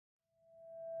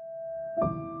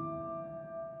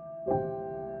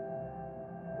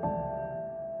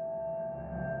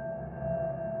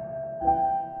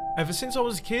Ever since I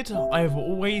was a kid, I have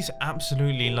always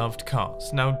absolutely loved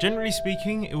cars. Now, generally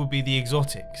speaking, it would be the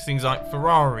exotics, things like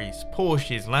Ferraris,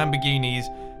 Porsches, Lamborghinis,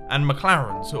 and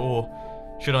McLarens, or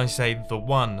should I say the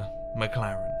one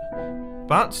McLaren.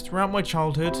 But throughout my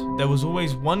childhood, there was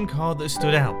always one car that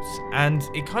stood out, and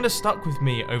it kind of stuck with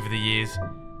me over the years,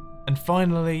 and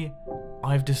finally,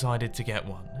 I've decided to get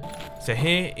one. So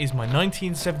here is my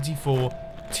 1974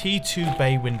 T2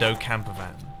 bay window camper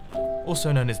van,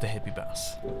 also known as the hippie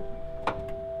bus.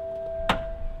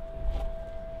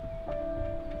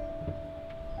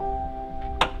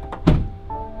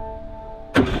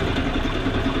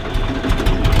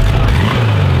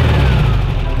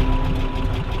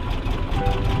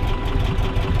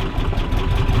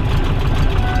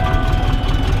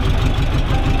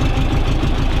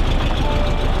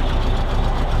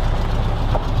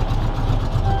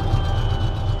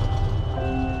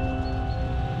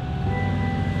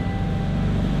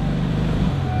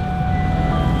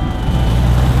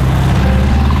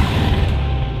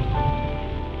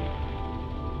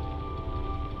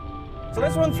 So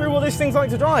let's run through what this thing's like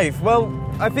to drive. Well,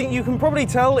 I think you can probably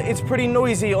tell it's pretty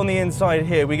noisy on the inside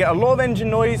here. We get a lot of engine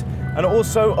noise and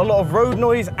also a lot of road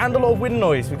noise and a lot of wind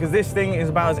noise because this thing is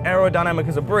about as aerodynamic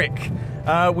as a brick.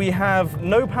 We have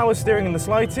no power steering in the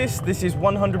slightest. This is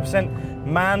 100%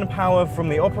 manpower from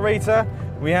the operator.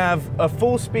 We have a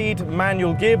 4-speed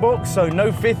manual gearbox, so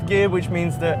no 5th gear, which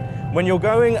means that when you're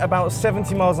going about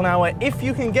 70 miles an hour, if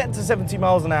you can get to 70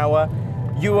 miles an hour,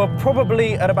 you are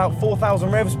probably at about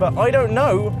 4,000 revs, but I don't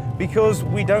know because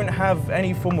we don't have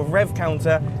any form of rev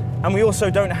counter and we also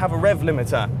don't have a rev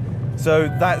limiter. So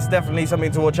that's definitely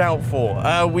something to watch out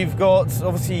for. We've got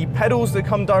obviously pedals that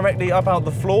come directly up out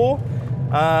the floor.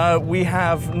 We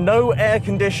have no air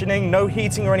conditioning, no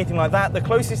heating or anything like that. The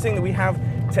closest thing that we have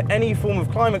to any form of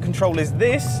climate control is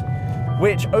this,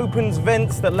 which opens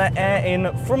vents that let air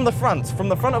in from the front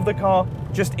of the car,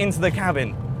 just into the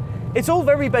cabin. It's all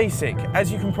very basic,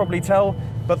 as you can probably tell,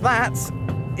 but that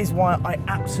is why I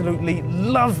absolutely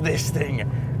love this thing.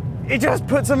 It just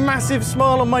puts a massive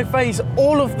smile on my face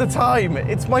all of the time.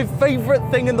 It's my favorite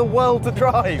thing in the world to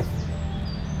drive.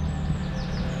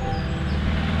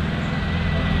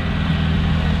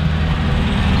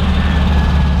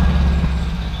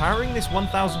 Powering this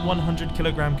 1,100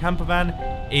 kilogram camper van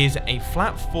is a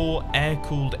flat 4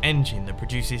 air-cooled engine that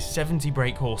produces 70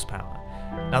 brake horsepower.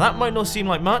 Now that might not seem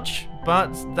like much,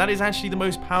 but that is actually the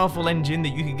most powerful engine that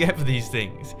you can get for these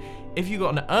things. If you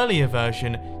got an earlier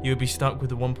version, you would be stuck with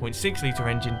the 1.6 litre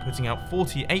engine putting out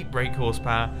 48 brake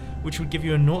horsepower, which would give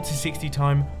you a 0 to 60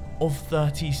 time of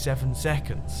 37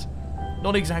 seconds.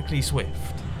 Not exactly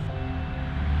swift.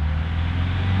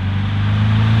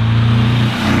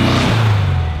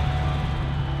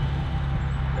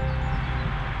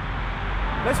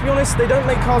 Let's be honest, they don't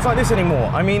make cars like this anymore.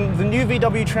 I mean, the new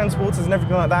VW Transporters and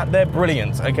everything like that, they're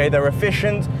brilliant, okay? They're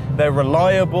efficient, they're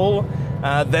reliable,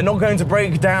 they're not going to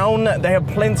break down, they have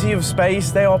plenty of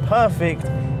space, they are perfect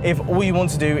if all you want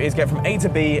to do is get from A to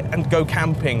B and go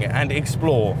camping and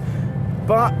explore.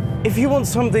 But if you want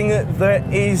something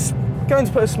that is going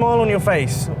to put a smile on your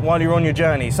face while you're on your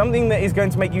journey, something that is going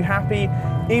to make you happy,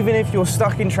 even if you're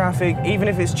stuck in traffic, even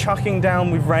if it's chucking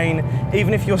down with rain,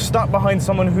 even if you're stuck behind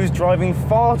someone who's driving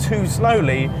far too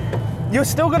slowly, you're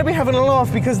still going to be having a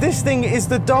laugh because this thing is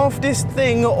the daftest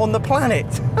thing on the planet.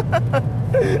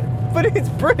 But it's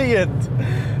brilliant.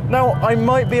 Now, I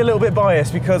might be a little bit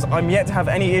biased because I'm yet to have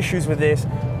any issues with this.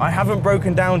 I haven't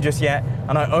broken down just yet,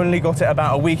 and I only got it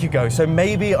about a week ago, so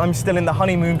maybe I'm still in the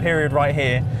honeymoon period right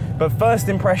here. But first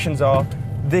impressions are,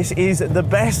 this is the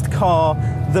best car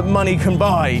that money can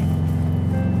buy.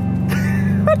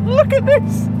 Look at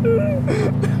this.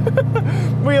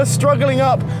 We are struggling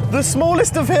up the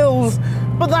smallest of hills,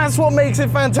 but that's what makes it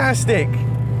fantastic.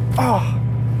 Oh,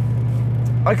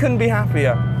 I couldn't be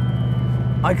happier.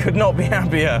 I could not be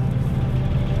happier.